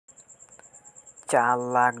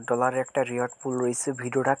$4 লাখ একটা রিওয়ার্ড পুল রয়েছে।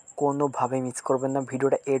 ভিডিওটা কোনোভাবে মিস করবেন না,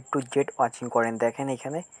 ভিডিওটা A to Z ওয়াচিং করেন। দেখেন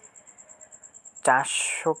এখানে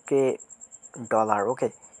 $400k। ওকে,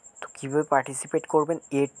 তো কীভাবে পার্টিসিপেট করবেন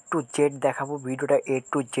A to Z দেখাবো, ভিডিওটা A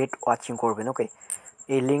to Z ওয়াচিং করবেন। ওকে,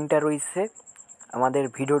 এই লিঙ্কটা রয়েছে আমাদের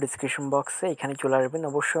ভিডিও ডিসক্রিপশন বক্সে, এখানে চলে আসবেন।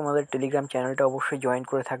 অবশ্যই আমাদের টেলিগ্রাম চ্যানেলটা অবশ্যই জয়েন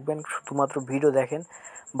করে থাকবেন। শুধুমাত্র ভিডিও দেখেন,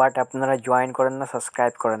 বাট আপনারা জয়েন করেন না,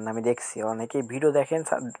 সাবস্ক্রাইব করেন না। আমি দেখছি অনেকেই ভিডিও দেখেন,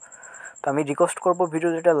 তো আমি রিকোয়েস্ট করবো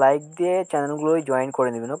ভিডিওটা লাইক দিয়ে চ্যানেলগুলোই জয়েন করে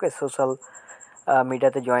নেবেন। ওকে, সোশ্যাল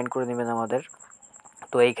মিডিয়াতে জয়েন করে নেবেন আমাদের।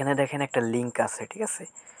 তো এইখানে দেখেন একটা লিঙ্ক আছে, ঠিক আছে।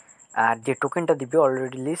 আর যে টোকেনটা দিবে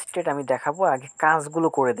অলরেডি লিস্টেড, আমি দেখাবো। আগে কাজগুলো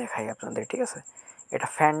করে দেখাই আপনাদের, ঠিক আছে। এটা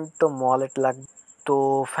ফ্যান্টম ওয়ালেট লাগবে। তো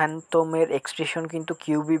ফ্যান্টমের এক্সটেনশন কিন্তু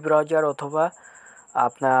কিউবি ব্রাউজার অথবা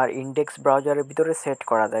আপনার ইন্ডেক্স ব্রাউজারের ভিতরে সেট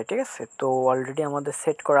করা যায়, ঠিক আছে। তো অলরেডি আমাদের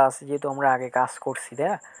সেট করা আছে, যেহেতু আমরা আগে কাজ করছি, তাই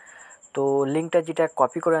না। তো লিঙ্কটা যেটা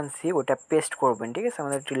কপি করে আনছি ওটা পেস্ট করবেন, ঠিক আছে।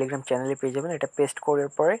 আমাদের টেলিগ্রাম চ্যানেলে পেয়ে যাবেন। এটা পেস্ট করার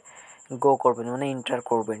পরে গো করবেন, মানে এন্টার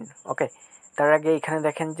করবেন। ওকে, তার আগে এখানে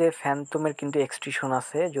দেখেন যে ফ্যান্টমের কিন্তু এক্সটেনশন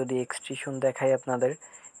আছে। যদি এক্সটেনশন দেখাই আপনাদের,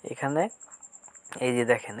 এখানে এই যে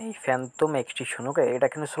দেখেন এই ফ্যান্টম এক্সটেনশন। ওকে, এটা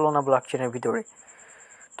কিন্তু সোলানা ব্লকচেনের ভিতরে।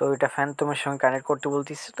 তো এটা ফ্যান্টমের সঙ্গে কানেক্ট করতে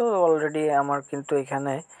বলতেছে। তো অলরেডি আমার কিন্তু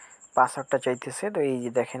এখানে পাসওয়ার্ডটা চাইতেছে। তো এই যে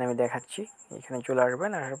দেখেন আমি দেখাচ্ছি, এখানে চলে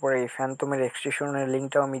আসবেন। আসার পরে এই ফ্যান্টমের এক্সটেনশনের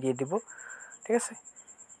লিঙ্কটাও আমি দিয়ে দিব, ঠিক আছে।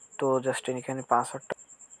 তো জাস্ট এখানে পাসওয়ার্ডটা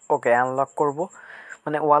ওকে আনলক করব,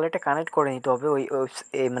 মানে ওয়ালেটে কানেক্ট করে নিতে হবে ওই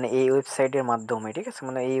মানে এই ওয়েবসাইটের মাধ্যমে, ঠিক আছে।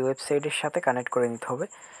 মানে এই ওয়েবসাইটের সাথে কানেক্ট করে নিতে হবে।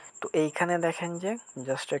 তো এইখানে দেখেন যে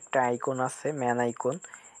জাস্ট একটা আইকন আছে, ম্যান আইকন,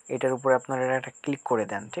 এটার উপরে আপনারা একটা ক্লিক করে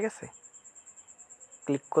দেন, ঠিক আছে।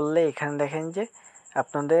 ক্লিক করলে এখানে দেখেন যে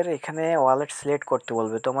আপনাদের এখানে ওয়ালেট সিলেক্ট করতে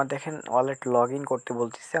বলবে। তো আমার দেখেন ওয়ালেট লগ ইন করতে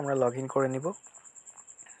বলতেছে, আমরা লগ ইন করে নিব।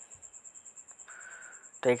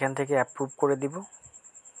 তো এখান থেকে অ্যাপ্রুভ করে দিব।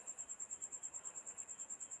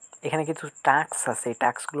 এখানে কিছু টাস্ক আছে, এই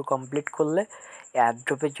টাস্কগুলো কমপ্লিট করলে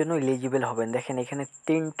এয়ারড্রপের জন্য এলিজিবল হবেন। দেখেন এখানে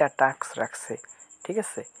 3টা টাস্ক রাখছে, ঠিক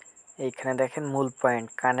আছে। এইখানে দেখেন মূল পয়েন্ট,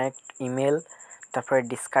 কানেক্ট ইমেল, তারপরে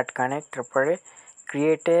ডিসকার্ড কানেক্ট, তারপরে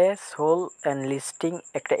create a soul and listing,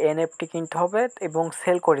 একটা এনএফটি কিনতে হবে এবং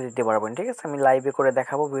সেল করে দিতে পারবেন, ঠিক আছে। আমি লাইভে করে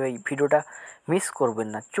দেখাবো, এই ভিডিওটা মিস করবেন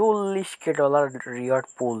না। $40k রিওয়ার্ড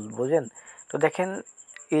পুল, বুঝেন। তো দেখেন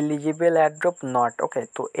এলিজিবল এয়ারড্রপ নট। ওকে,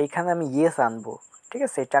 তো এইখানে আমি ইয়েস আনবো, ঠিক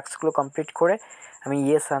আছে। এই টাস্কগুলো কমপ্লিট করে আমি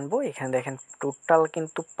ইয়েস আনবো। এখানে দেখেন টোটাল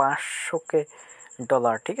কিন্তু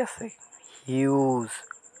 $500k, ঠিক আছে, হিউজ।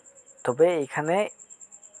 তবে এখানে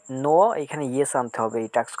নো, এখানে ইয়েস আনতে হবে এই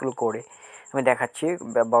টাস্কগুলো করে। আমি দেখাচ্ছি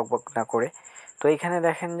বক বক না করে। তো এখানে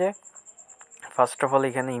দেখেন যে ফার্স্ট অফ অল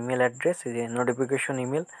এখানে ইমেল অ্যাড্রেস, এই যে নোটিফিকেশন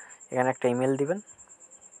ইমেল, এখানে একটা ইমেল দিবেন।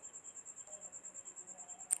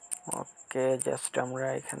 ওকে, জাস্ট আমরা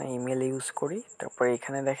এখানে ইমেল ইউজ করি। তারপরে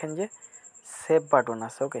এখানে দেখেন যে সেভ বাটন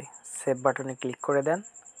আছে। ওকে, সেভ বাটনে ক্লিক করে দেন।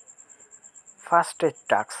 First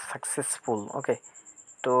task successful. ওকে,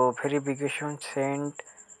 তো ভেরিফিকেশন সেন্ড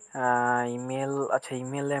ইমেল। আচ্ছা,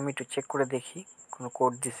 ইমেলে আমি একটু চেক করে দেখি কোনো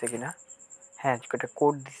কোড দিছে কিনা। হ্যাঁ, এটা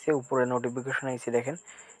কোড দিছে, উপরে নোটিফিকেশন আইছে, দেখেন।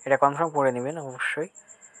 এটা কনফার্ম করে নেবেন অবশ্যই,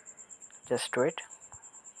 জাস্ট ওয়েট।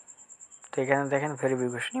 তো এখানে দেখেন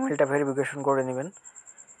ভেরিফিকেশন, ইমেলটা ভেরিফিকেশন করে নেবেন।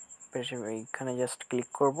 এইখানে জাস্ট ক্লিক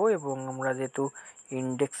করব এবং আমরা যেহেতু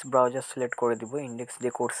ইন্ডেক্স ব্রাউজার সিলেক্ট করে দিব, ইন্ডেক্স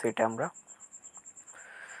দিয়ে করছে এটা আমরা।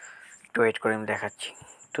 একটু ওয়েট করে আমি দেখাচ্ছি।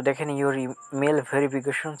 তো দেখেন ইউর ইমেল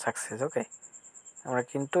ভেরিফিকেশন সাকসেস। ওকে, আমরা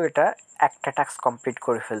কিন্তু এটা একটা টাস্ক কমপ্লিট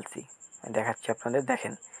করে ফেলছি। আমি দেখাচ্ছি আপনাদের,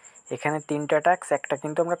 দেখেন এখানে 3টা টাস্ক, একটা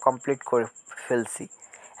কিন্তু আমরা কমপ্লিট করে ফেলছি।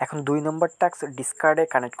 এখন 2 নম্বর টাস্ক ডিসকার্ডে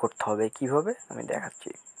কানেক্ট করতে হবে। কিভাবে আমি দেখাচ্ছি,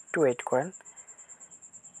 একটু ওয়েট করেন।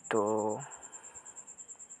 তো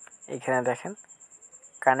এখানে দেখেন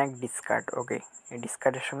কানেক্ট ডিসকার্ড। ওকে, এই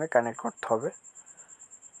ডিসকার্ডের সঙ্গে কানেক্ট করতে হবে।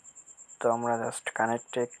 তো আমরা জাস্ট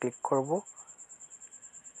কানেক্টে ক্লিক করব,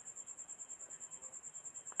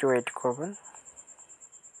 একটু ওয়েট করবেন।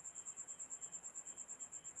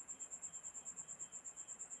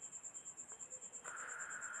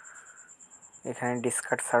 এখানে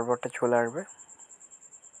ডিসকার্ড সার্ভারটা চলে আসবে।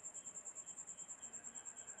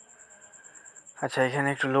 আচ্ছা, এখানে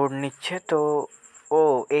একটু লোড নিচ্ছে। তো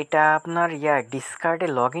এটা আপনার ডিসকার্ডে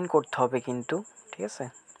লগ ইন করতে হবে কিন্তু, ঠিক আছে।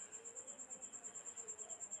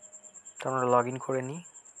 তো আমরা লগ ইন করে নিই।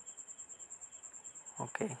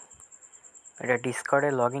 ওকে, এটা ডিসকার্ডে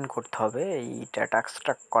লগ ইন করতে হবে এইটা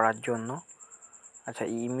টাস্কটা করার জন্য। আচ্ছা,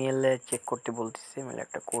 ইমেলে চেক করতে বলতেছে, ইমেলে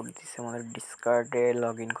একটা কোড দিচ্ছে আমাদের ডিসকার্ডে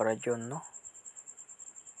লগ ইন করার জন্য।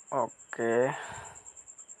 ওকে,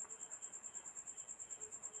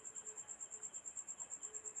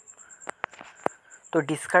 তো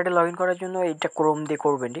ডিসকার্ডে লগ ইন করার জন্য এইটা ক্রোম দিয়ে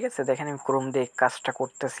করবেন, ঠিক আছে। দেখেন আমি ক্রোম দিয়ে কাজটা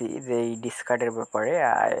করতেছি যে এই ডিসকার্ডের ব্যাপারে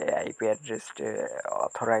আইপি অ্যাড্রেস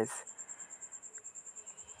অথরাইজ।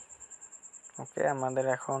 ওকে, আমাদের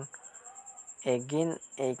এখন এগেইন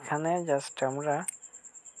এইখানে জাস্ট আমরা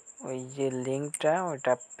ওই যে লিঙ্কটা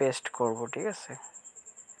ওইটা পেস্ট করব, ঠিক আছে,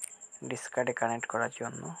 ডিসকার্ডে কানেক্ট করার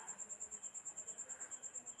জন্য।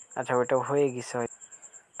 আচ্ছা, ওইটা হয়ে গেছে।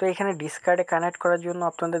 তো এখানে ডিসকার্ডে কানেক্ট করার জন্য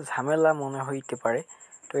আপনাদের ঝামেলা মনে হইতে পারে,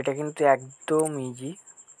 তো এটা কিন্তু একদম ইজি।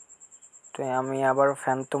 তো আমি আবার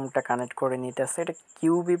ফ্যান্টমটা কানেক্ট করে নিতেছি। এটা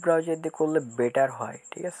কিউবি ব্রাউজার দিয়ে করলে বেটার হয়,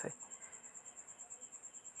 ঠিক আছে।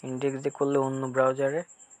 ইন্ডেক্স দিয়ে করলে অন্য ব্রাউজারে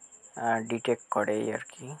ডিটেক্ট করে এই আর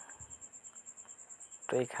কি।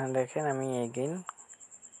 তো এখানে দেখেন আমি এগেইন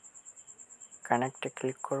কানেক্টে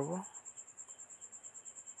ক্লিক করব।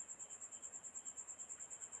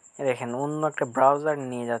 দেখেন অন্য একটা ব্রাউজার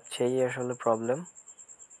নিয়ে যাচ্ছে, এই আসলে প্রবলেম।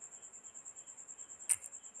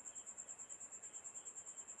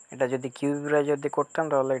 এটা যদি কিউবি ব্রাউজার দিয়ে করতাম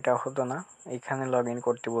তাহলে এটা হতো না, এখানে লগ ইন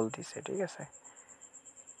করতে বলতেছে, ঠিক আছে।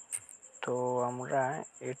 তো আমরা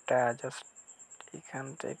এটা জাস্ট এখান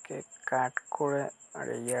থেকে কাট করে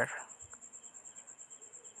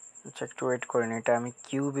আচ্ছা একটু ওয়েট করেন, এটা আমি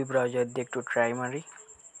কিউবি ব্রাউজার দিয়ে একটু ট্রাই মারি।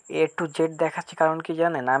 A to Z দেখাচ্ছি কারণ কি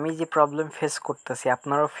জানেন, আমি যে প্রবলেম ফেস করতেছি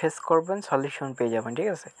আপনারাও ফেস করবেন, সলিউশন পেয়ে যাবেন, ঠিক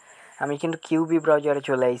আছে। আমি কিন্তু কিউবি ব্রাউজারে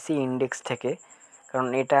চলে আইছি ইন্ডেক্স থেকে, কারণ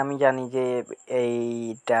এটা আমি জানি যে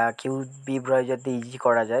এইটা কিউবি ব্রাউজার দিয়ে ইজি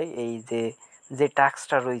করা যায়। এই যে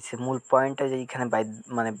টাস্কটা রয়েছে, মূল পয়েন্টটা যে এইখানে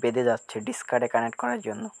মানে বেঁধে যাচ্ছে ডিসকার্ডে কানেক্ট করার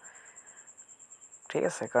জন্য, ঠিক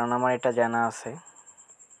আছে, কারণ আমার এটা জানা আছে।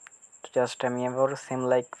 জাস্ট আমি আবার সেম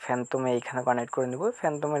লাইক ফ্যান্টমে এইখানে কানেক্ট করে নেব।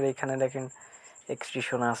 ফ্যান্টমের এইখানে দেখেন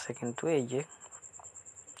এক্সটেনশন আছে, কিন্তু এই যে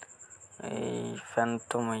এই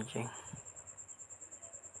ফ্যান্টম এই যে,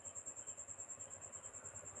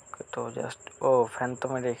 তো জাস্ট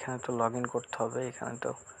ফ্যান্টমের এখানে তো লগ ইন করতে হবে, এখানে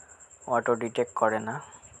তো অটো ডিটেক্ট করে না।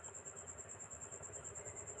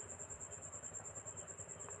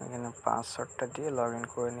 এখানে পাসওয়ার্ডটা দিয়ে লগ ইন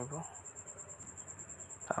করে নিব।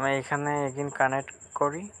 আমি এখানে এগেইন কানেক্ট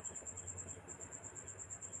করি।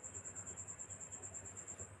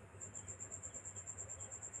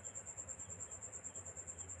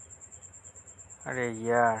 আরে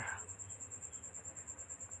ইয়ার,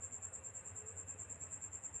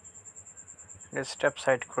 ডেস্কটপ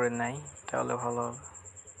সাইড করে নাই তাহলে ভালো হবে।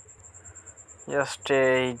 জাস্ট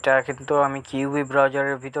এইটা কিন্তু আমি কিউবি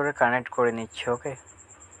ব্রাউজারের ভিতরে কানেক্ট করে নিচ্ছি। ওকে,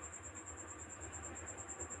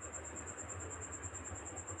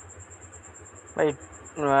 ভাই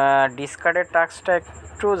ডিসকার্ডের টাস্কটা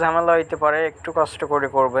একটু ঝামেলা হইতে পারে, একটু কষ্ট করে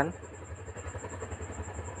করবেন।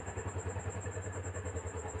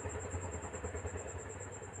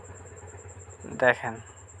 দেখেন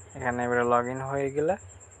এখানে এবারে লগ ইন হয়ে গেলে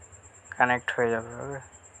কানেক্ট হয়ে যাবে। ওকে,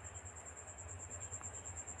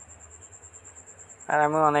 আর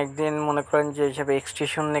আমি অনেক দিন মনে করেন যে এইসব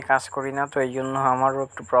এক্সটেনশন নিয়ে কাজ করি না, তো এই জন্য আমারও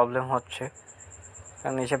একটু প্রবলেম হচ্ছে,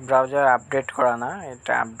 কারণ এইসব ব্রাউজার আপডেট করা না,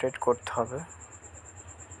 এটা আপডেট করতে হবে।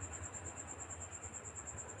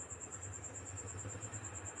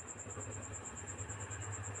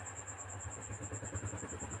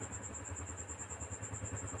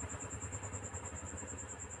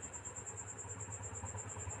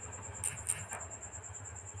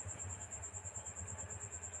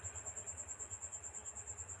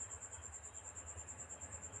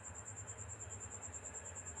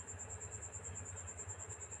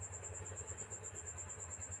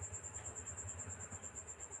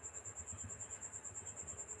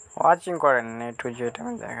 ওয়াচিং করেন A to Z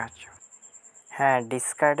আমি দেখাচ্ছি। হ্যাঁ,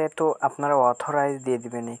 ডিসকার্ডে তো আপনারা অথরাইজ দিয়ে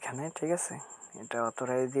দিবেন এখানে, ঠিক আছে, এটা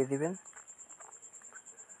অথরাইজ দিয়ে দিবেন।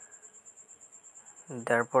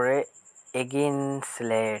 তারপরে again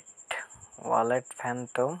select wallet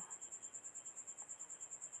Phantom,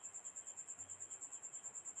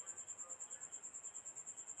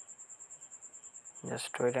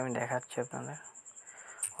 just ওইটা আমি দেখাচ্ছি আপনাদের।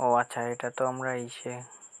 আচ্ছা,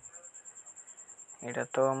 এটা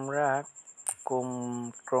তো আমরা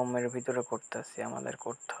ক্রোমের ভিতরে করতেছি, আমাদের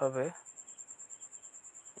করতে হবে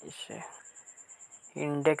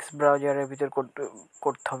ইন্ডেক্স ব্রাউজারের ভিতর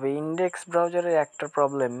করতে হবে। ইন্ডেক্স ব্রাউজারের একটা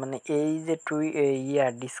প্রবলেম, মানে এই যে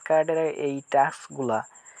ডিসকার্ডের এই টাস্কগুলা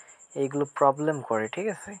এইগুলো প্রবলেম করে, ঠিক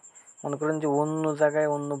আছে। মনে করেন যে অন্য জায়গায়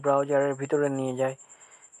অন্য ব্রাউজারের ভিতরে নিয়ে যায়,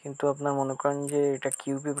 কিন্তু আপনার মনে করেন যে এটা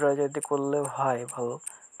কিউবি ব্রাউজার দিয়ে করলেও হয় ভালো,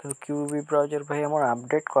 কিন্তু কিউবি ব্রাউজার ভাই আমার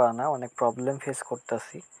আপডেট করা না, অনেক প্রবলেম ফেস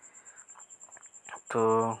করতেছি। তো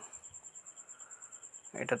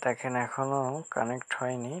এটা দেখেন এখনও কানেক্ট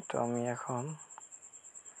হয়নি, তো আমি এখন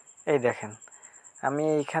এই দেখেন আমি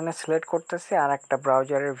এইখানে সিলেক্ট করতেছি আর একটা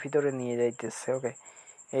ব্রাউজারের ভিতরে নিয়ে যাইতেছে। ওকে,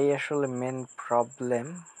 এই আসলে মেন প্রবলেম।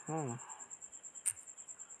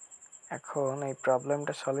 এখন এই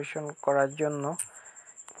প্রবলেমটা সলিউশন করার জন্য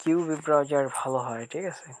কিউবি ব্রাউজার ভালো হয়। ঠিক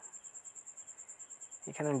আছে,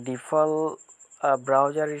 এখানে ডিফল্ট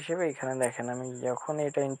ব্রাউজার হিসেবে এখানে দেখেন আমি যখন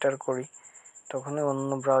এটা এন্টার করি তখনই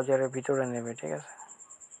অন্য ব্রাউজারের ভিতরে নেবে। ঠিক আছে,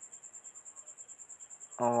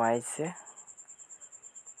 ও আইছে,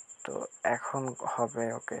 তো এখন হবে।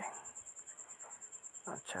 ওকে,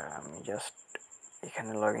 আচ্ছা আমি জাস্ট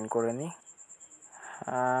এখানে লগ ইন করে নিই।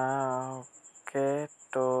 ওকে,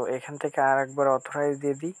 তো এখান থেকে আর একবার অথরাইজ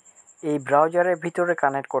দিয়ে দিই। এই ব্রাউজারের ভিতরে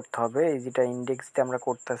কানেক্ট করতে হবে, এই যেটা ইন্ডেক্স দিয়ে আমরা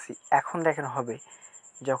করতেছি। এখন দেখেন হবে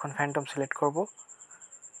যখন ফ্যান্টম সিলেক্ট করব,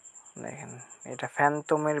 দেখেন এটা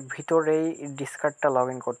ফ্যান্টমের ভিতরেই ডিসকার্ডটা লগ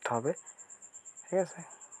ইন করতে হবে। ঠিক আছে,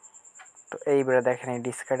 তো এইবারে দেখেন এই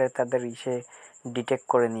ডিসকার্ডে তাদের ইসে ডিটেক্ট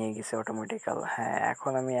করে নিয়ে গেছে অটোমেটিক্যাল। হ্যাঁ,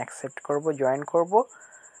 এখন আমি অ্যাকসেপ্ট করব, জয়েন করব,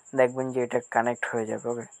 দেখবেন যে এটা কানেক্ট হয়ে যাবে।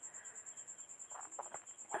 ওকে,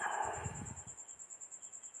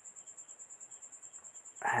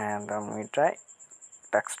 হ্যাঁ তো আমি এটাই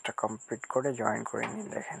টাস্কটা কমপ্লিট করে জয়েন করে নিই।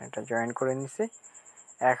 দেখেন এটা জয়েন করে নিছি।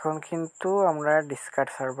 এখন কিন্তু আমরা ডিসকার্ড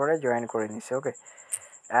সার্ভারে জয়েন করে নিছি। ওকে,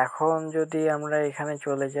 এখন যদি আমরা এখানে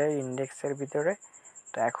চলে যাই ইন্ডেক্সের ভিতরে,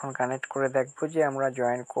 তো এখন কানেক্ট করে দেখবো যে আমরা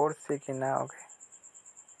জয়েন করছি কি না। ওকে,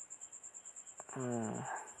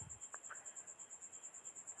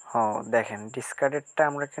 হ্যাঁ দেখেন ডিসকার্ডেরটা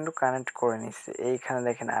আমরা কিন্তু কানেক্ট করে নিচ্ছি। এইখানে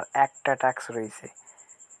দেখেন আর একটা টাস্ক রয়েছে।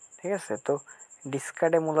 ঠিক আছে, তো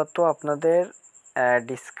ডিসকার্ডে মূলত আপনাদের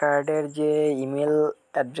ডিসকার্ডের যে ইমেল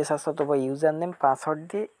অ্যাড্রেস আছে অথবা ইউজার নেম পাসওয়ার্ড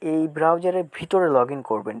দিয়ে এই ব্রাউজারের ভিতরে লগ ইন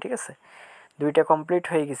করবেন। ঠিক আছে, দুইটা কমপ্লিট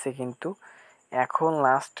হয়ে গেছে, কিন্তু এখন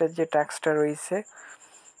লাস্টের যে টাস্কটা রয়েছে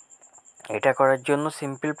এটা করার জন্য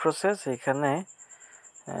সিম্পল প্রসেস। এখানে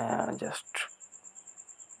জাস্ট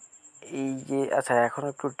এই যে, আচ্ছা এখন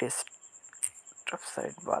একটু ডেস্কটপ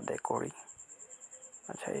সাইট বাদে করি।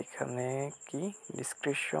 আচ্ছা এখানে কি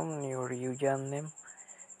ডিসক্রিপশন, ইউর ইউজার নেম,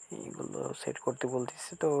 এইগুলো সেট করতে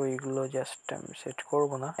বলতেছে, তো এইগুলো জাস্ট আমি সেট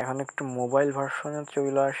করব না। এখন একটু মোবাইল ভার্সনে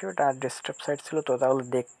চলে আসি, ওটা ডেস্কটপ সাইট ছিল তো, তাহলে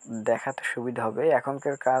দেখাতে সুবিধা হবে।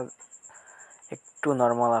 এখনকার কাজ একটু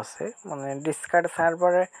নর্মাল আছে, মানে ডিসকার্ড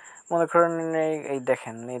সার্ভারে মনে করেন এই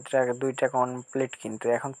দেখেন এটা দুইটা কমপ্লিট, কিন্তু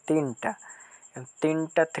এখন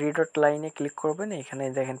তিনটা থ্রি ডট লাইনে ক্লিক করবেন। এখানে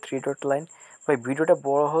দেখেন থ্রি ডট লাইন। ওই ভিডিওটা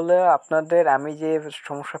বড় হলে আপনাদের আমি যে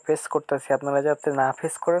সমস্যা ফেস করতেছি আপনারা যাতে না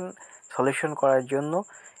ফেস করেন সলিউশন করার জন্য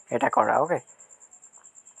এটা করা। ওকে,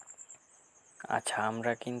 আচ্ছা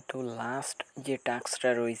আমরা কিন্তু লাস্ট যে টাস্কটা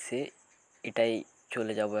রয়েছে এটাই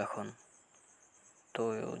চলে যাব এখন। তো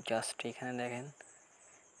জাস্ট এখানে দেখেন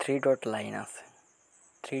থ্রি ডট লাইন আছে,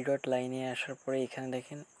 থ্রি ডট লাইনে আসার পরে এখানে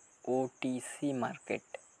দেখেন ওটিসি মার্কেট।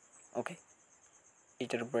 ওকে,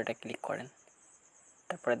 এটার উপর এটা ক্লিক করেন।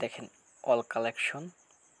 তারপরে দেখেন অল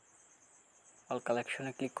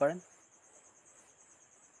কালেকশনে ক্লিক করেন।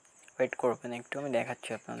 ওয়েট করবেন একটু, আমি দেখাচ্ছি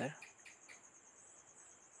আপনাদের।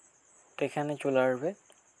 তো এখানে চলে আসবে।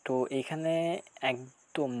 তো এখানে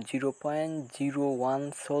একদম 0.01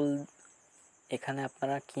 সোল এখানে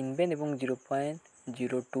আপনারা কিনবেন এবং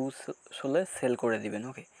 0.02 সোলে সেল করে দিবেন।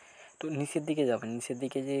 ওকে, তো নিচের দিকে যাবেন, নিচের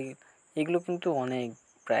দিকে যে এগুলো কিন্তু অনেক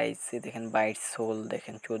প্রাইস দেখেন 22 সোল,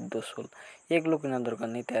 দেখেন 14 সোল, এগুলো কেনার দরকার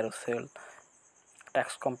নেই। 13 সোল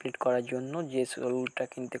টাস্ক কমপ্লিট করার জন্য যে সোলটা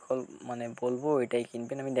কিনতে মানে বলবো এটাই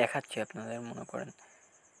কিনবেন। আমি দেখাচ্ছি আপনাদের, মনে করেন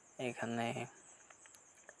এখানে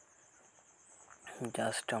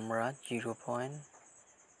জাস্ট আমরা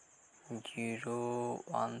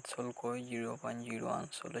 0.01 সোল করি, 0.01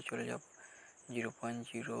 সোলে চলে যাব,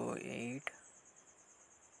 0.08।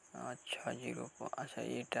 আচ্ছা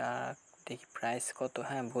এটা দেখি প্রাইস কত।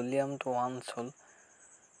 হ্যাঁ বললাম তো 1 সোল।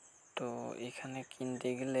 তো এখানে কিনতে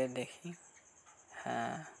গেলে দেখি,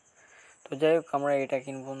 হ্যাঁ তো যাই হোক আমরা এটা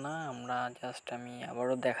কিনবো না, আমরা জাস্ট আমি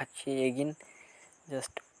আবারও দেখাচ্ছি এগিন,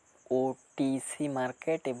 জাস্ট ওটিসি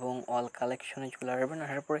মার্কেট এবং অল কালেকশনে চলে আসবেন।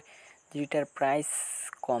 আসার পরে যেটার প্রাইস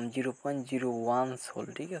কম 0.01 সোল,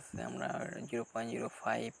 ঠিক আছে, আমরা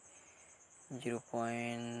 0.05,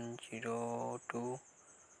 0.02,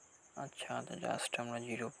 আচ্ছা তো জাস্ট আমরা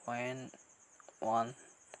 0.1,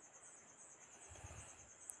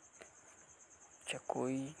 আচ্ছা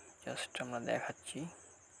কই জাস্ট আমরা দেখাচ্ছি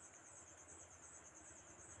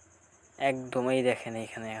একদমই দেখেন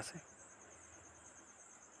এখানে আছে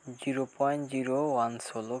 0.01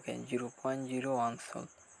 সোল। ওকে, 0.01 সোল।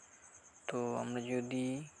 তো আমরা যদি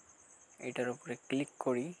এটার উপরে ক্লিক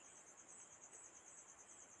করি,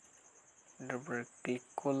 এটার উপরে ক্লিক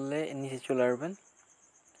করলে নিচে চলে আসবেন।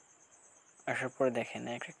 আসার পরে দেখেন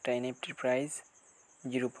একটা এনএফটির প্রাইস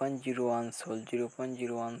 0.01 সোল,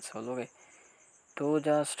 0.01 সোল। ওকে, তো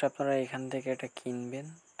জাস্ট আপনারা এখান থেকে এটা কিনবেন।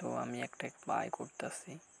 তো আমি একটা বাই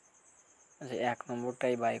করতেছি, আচ্ছা 1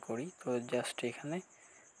 নম্বরটাই বাই করি। তো জাস্ট এখানে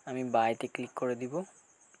আমি বাইতে ক্লিক করে দিব।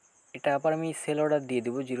 এটা আবার আমি সেল অর্ডার দিয়ে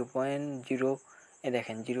দেবো 0.0, এ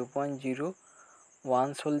দেখেন 0.01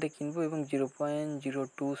 সোল দিয়ে কিনবো এবং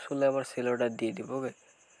 0.02 সোলে আবার সেল অর্ডার দিয়ে দেবো। ওকে,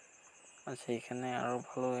 আচ্ছা এখানে আরও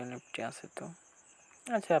ভালো এনএফটি আছে। তো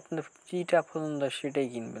আচ্ছা আপনার যেটা পছন্দ সেটাই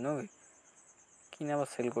কিনবেন। ওকে, কিনে আবার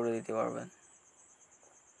সেল করে দিতে পারবেন।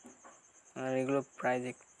 আর এগুলো প্রাইস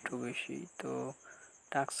একটু বেশি। তো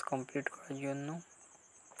টাস্ক কমপ্লিট করার জন্য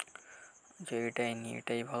যে এটাই নিয়ে,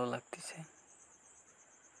 এটাই ভালো লাগতেছে,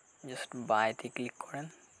 জাস্ট বাইতে ক্লিক করেন।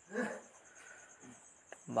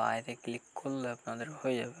 বাইরে ক্লিক করলে আপনাদের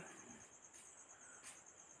হয়ে যাবে।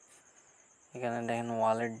 এখানে দেখেন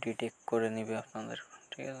ওয়ালেট ডিটেক্ট করে নেবে আপনাদের,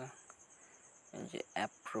 ঠিক আছে, এই যে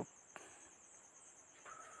অ্যাপ্রুভ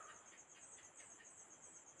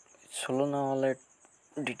সোলোনা ওয়ালেট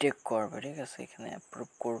ডিটেক্ট করবে, ঠিক আছে, এখানে অ্যাপ্রুভ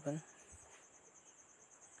করবেন।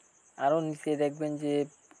 আরও নিচে দেখবেন যে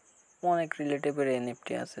অনেক রিলেটেবল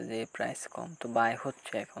এনএফটি আছে যে প্রাইস কম, তো বাই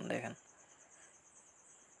হচ্ছে। এখন দেখেন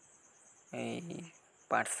এই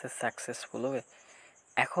পারচেজ সাকসেসফুল। হবে,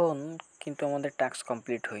 এখন কিন্তু আমাদের টাস্ক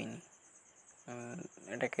কমপ্লিট হয়নি,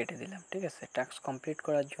 এটা কেটে দিলাম, ঠিক আছে। টাস্ক কমপ্লিট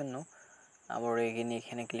করার জন্য আবার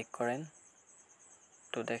এখানে ক্লিক করেন।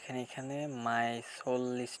 তো দেখেন এখানে মাই সোল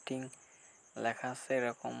লিস্টিং লেখা আছে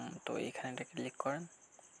এরকম, তো এখানে ক্লিক করেন।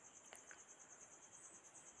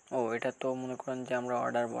 ও এটা তো মনে করেন যে আমরা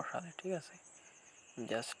অর্ডার বসালে, ঠিক আছে,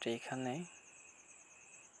 জাস্ট এখানে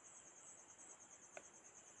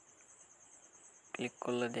ক্লিক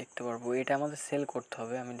করলে দেখতে পারবো। এটা আমাদের সেল করতে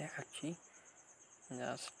হবে, আমি দেখাচ্ছি।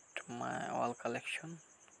 জাস্ট মাই অল কালেকশন,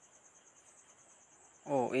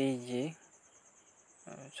 ও এই যে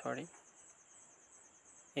সরি,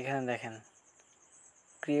 এখানে দেখেন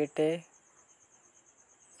ক্রিয়েট এ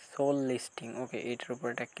সোল লিস্টিং। ওকে, এটার উপর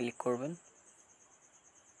এটা ক্লিক করবেন।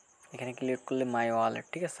 এখানে ক্লিক করলে মাই ওয়ালেট,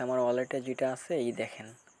 ঠিক আছে, আমার ওয়ালেটে যেটা আছে এই দেখেন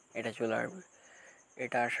এটা চলে আসবে।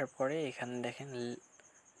 এটা আসার পরে এখানে দেখেন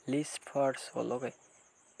লিস্ট ফর সোল। ওকে,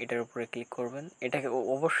 এটার উপরে ক্লিক করবেন। এটাকে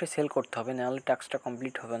অবশ্যই সেল করতে হবে, নাহলে টাস্কটা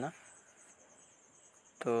কমপ্লিট হবে না।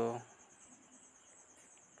 তো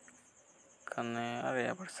এখানে আরে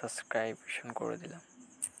আবার সাবস্ক্রাইবশন করে দিলাম।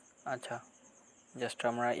 আচ্ছা জাস্ট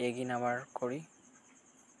আমরা এগিন আবার করি।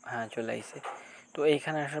 হ্যাঁ চলে আইছে। তো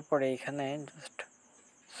এইখানে আসার পরে এইখানে জাস্ট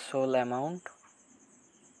সোল অ্যামাউন্ট।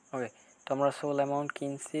 ওকে, তো আমরা সোল অ্যামাউন্ট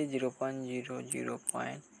কিনছি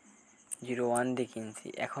 0.01 দিয়ে কিনছি।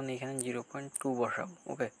 এখন এখানে 0.2 বসাবো।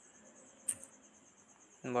 ওকে,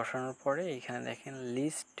 বসানোর পরে এখানে দেখেন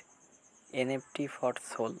list NFT for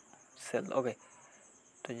soul sell. ওকে,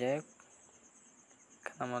 তো যাই হোক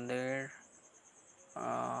আমাদের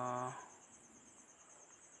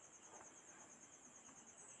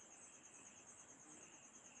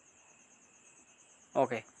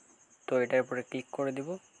ওকে, তো এটার উপরে ক্লিক করে দিব,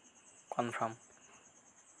 কনফার্ম।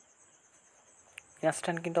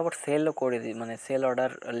 ইনস্ট্যান্ট কিন্তু আবার সেলও করে দিই, মানে সেল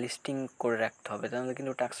অর্ডার লিস্টিং করে রাখতে হবে, তাহলে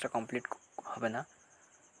কিন্তু টাস্কটা কমপ্লিট হবে না।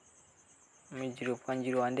 আমি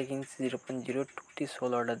 0.01 দিয়ে কিনছি, 0.02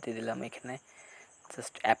 সোল অর্ডার দিয়ে দিলাম। এখানে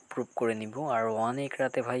জাস্ট অ্যাপ্রুভ করে নিব। আর অনেক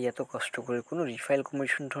রাতে ভাই এত কষ্ট করে, কোনো রিফাইল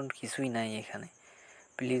কমিশন টন কিছুই নাই এখানে।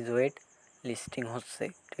 প্লিজ ওয়েট, লিস্টিং হচ্ছে,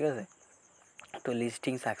 ঠিক আছে। তো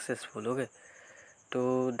লিস্টিং সাকসেসফুল। ওকে, তো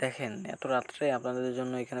দেখেন এত রাত্রে আপনাদের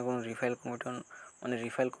জন্য এখানে কোনো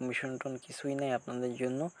রিফাইল কমিশন টন কিছুই নেই আপনাদের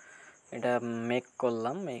জন্য, এটা মেক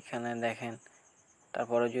করলাম। এখানে দেখেন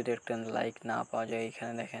তারপরে যদি একটা লাইক না পাওয়া যায়,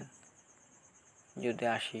 এখানে দেখেন যদি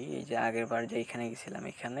আসি, এই যে আগের বার যে এখানে গেছিলাম,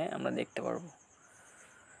 এখানে আমরা দেখতে পারবো,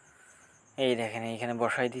 এই দেখেন এইখানে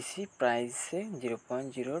বসাই দিছি প্রাইসে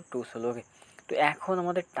 0.02 সোল। ওকে, তো এখন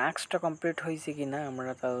আমাদের টাস্কটা কমপ্লিট হয়েছে কি না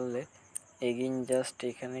আমরা তাহলে এগেইন জাস্ট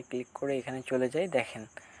এখানে ক্লিক করে এখানে চলে যাই। দেখেন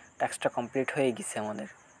টাস্কটা কমপ্লিট হয়ে গেছে আমাদের,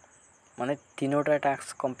 মানে তিনোটা টাস্ক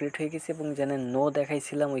কমপ্লিট হয়ে গেছে। এবং যেন নো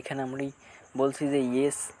দেখাইছিলাম ওইখানে আমরাই বলছি যে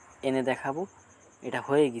ইয়েস এনে দেখাবো, এটা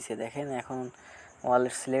হয়ে গেছে। দেখেন এখন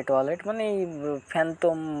ওয়ালেট সিলেক্ট ওয়ালেট, মানে এই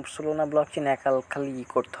ফ্যান্টম সোলোনা ব্লকচেন একাল খালি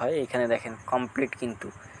করতে হয়। এখানে দেখেন কমপ্লিট কিন্তু,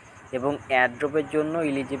 এবং এয়ারড্রপের জন্য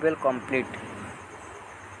এলিজিবল কমপ্লিট।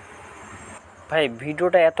 ভাই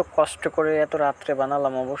ভিডিওটা এত কষ্ট করে এত রাত্রে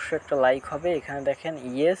বানালাম, অবশ্যই একটা লাইক হবে। এখানে দেখেন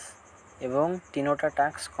ইয়েস এবং তিনোটা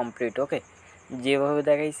টাস্ক কমপ্লিট। ওকে, যেভাবে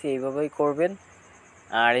দেখাইছি এইভাবেই করবেন।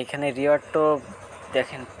 আর এখানে রিওয়ার্ড তো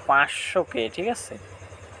দেখেন 500k, ঠিক আছে।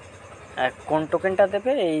 কোন টোকেনটা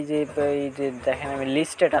দেবে, এই যে দেখেন আমি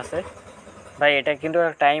লিস্টেড আছে ভাই, এটা কিন্তু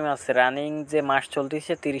টাইম আছে, রানিং যে মাস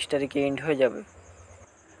চলতেছে 30 তারিখে এন্ড হয়ে যাবে।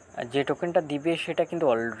 আর যে টোকেনটা দিবে সেটা কিন্তু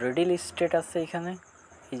অলরেডি লিস্টেড আছে এখানে।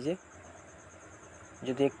 এই যে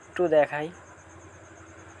যদি একটু দেখাই,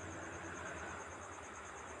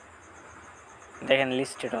 দেখেন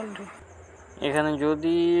লিস্টেড অলরেডি। এখানে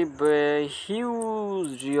যদি হিউজ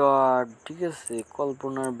রিওয়ার্ড, ঠিক আছে,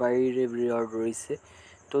 কল্পনার বাইরে রিওয়ার্ড রয়েছে।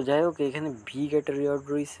 তো যাই হোক, এখানে বিগ একটা রিওয়ার্ড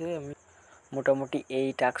রয়েছে। আমি মোটামুটি এই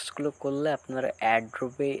টাস্কগুলো করলে আপনারা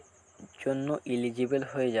অ্যাড্রপে জন্য এলিজিবল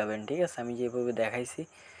হয়ে যাবেন, ঠিক আছে, আমি যেভাবে দেখাইছি।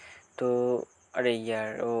 তো আরে ইয়ার,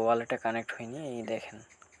 ও ওয়ালেটটা কানেক্ট হয়নি, এই দেখেন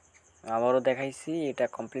আবারও দেখাইছি, এটা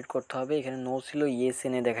কমপ্লিট করতে হবে। এখানে নো ছিল, ইয়েস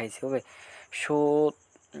এনে দেখাইছি। ওকে, সো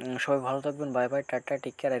সবাই ভালো থাকবেন, bye bye, tata,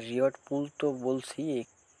 take care. আর রিওয়ার্ড পুল তো বলছি।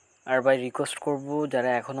 আর ভাই রিকোয়েস্ট করব, যারা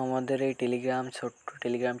এখনও আমাদের এই ছোট্ট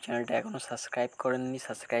টেলিগ্রাম চ্যানেলটা এখনও সাবস্ক্রাইব করেননি,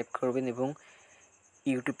 সাবস্ক্রাইব করবেন এবং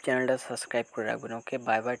ইউটিউব চ্যানেলটা সাবস্ক্রাইব করে রাখবেন। ওকে,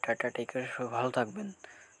 bye bye, tata, take care, সবাই ভালো থাকবেন।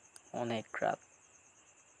 অনেক রাত।